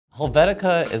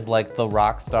Helvetica is like the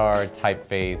rock star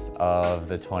typeface of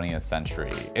the 20th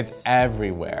century. It's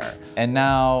everywhere. And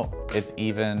now it's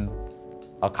even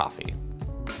a coffee.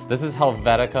 This is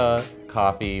Helvetica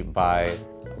coffee by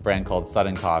a brand called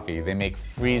Sudden Coffee. They make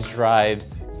freeze-dried,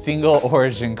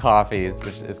 single-origin coffees,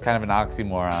 which is kind of an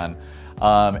oxymoron.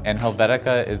 And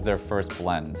Helvetica is their first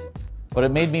blend. But it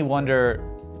made me wonder,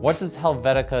 what does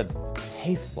Helvetica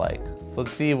taste like? So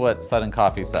let's see what Sudden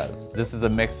Coffee says. This is a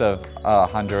mix of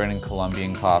Honduran and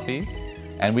Colombian coffees,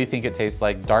 and we think it tastes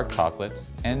like dark chocolate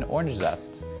and orange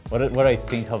zest. What I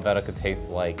think Helvetica tastes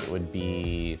like, it would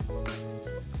be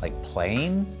like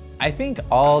plain. I think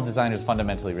all designers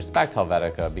fundamentally respect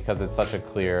Helvetica because it's such a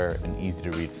clear and easy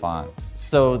to read font.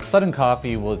 So Sudden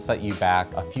Coffee will set you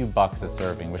back a few bucks a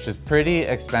serving, which is pretty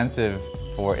expensive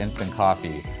for instant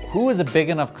coffee. Who is a big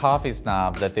enough coffee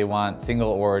snob that they want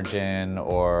single origin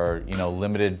or, you know,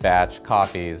 limited batch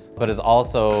coffees, but is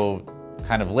also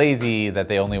kind of lazy that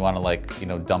they only want to, like, you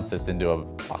know, dump this into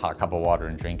a hot cup of water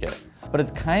and drink it? But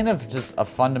it's kind of just a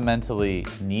fundamentally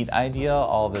neat idea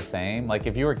all the same. Like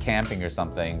if you were camping or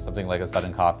something like a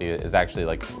Sudden Coffee is actually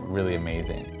like really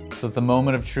amazing. So it's the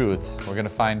moment of truth. We're gonna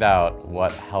find out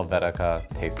what Helvetica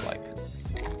tastes like.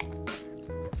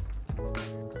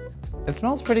 It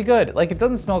smells pretty good. Like it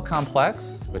doesn't smell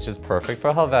complex, which is perfect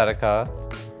for Helvetica.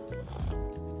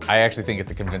 I actually think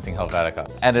it's a convincing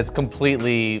Helvetica. And it's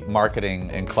completely marketing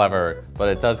and clever, but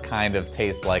it does kind of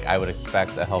taste like I would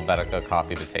expect a Helvetica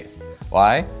coffee to taste.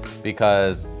 Why?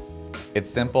 Because it's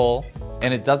simple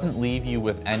and it doesn't leave you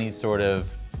with any sort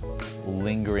of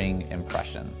lingering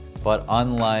impression. But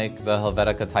unlike the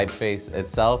Helvetica typeface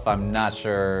itself, I'm not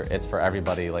sure it's for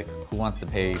everybody. Like, who wants to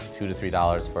pay $2 to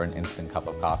 $3 for an instant cup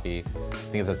of coffee? I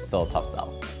think that's still a tough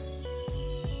sell.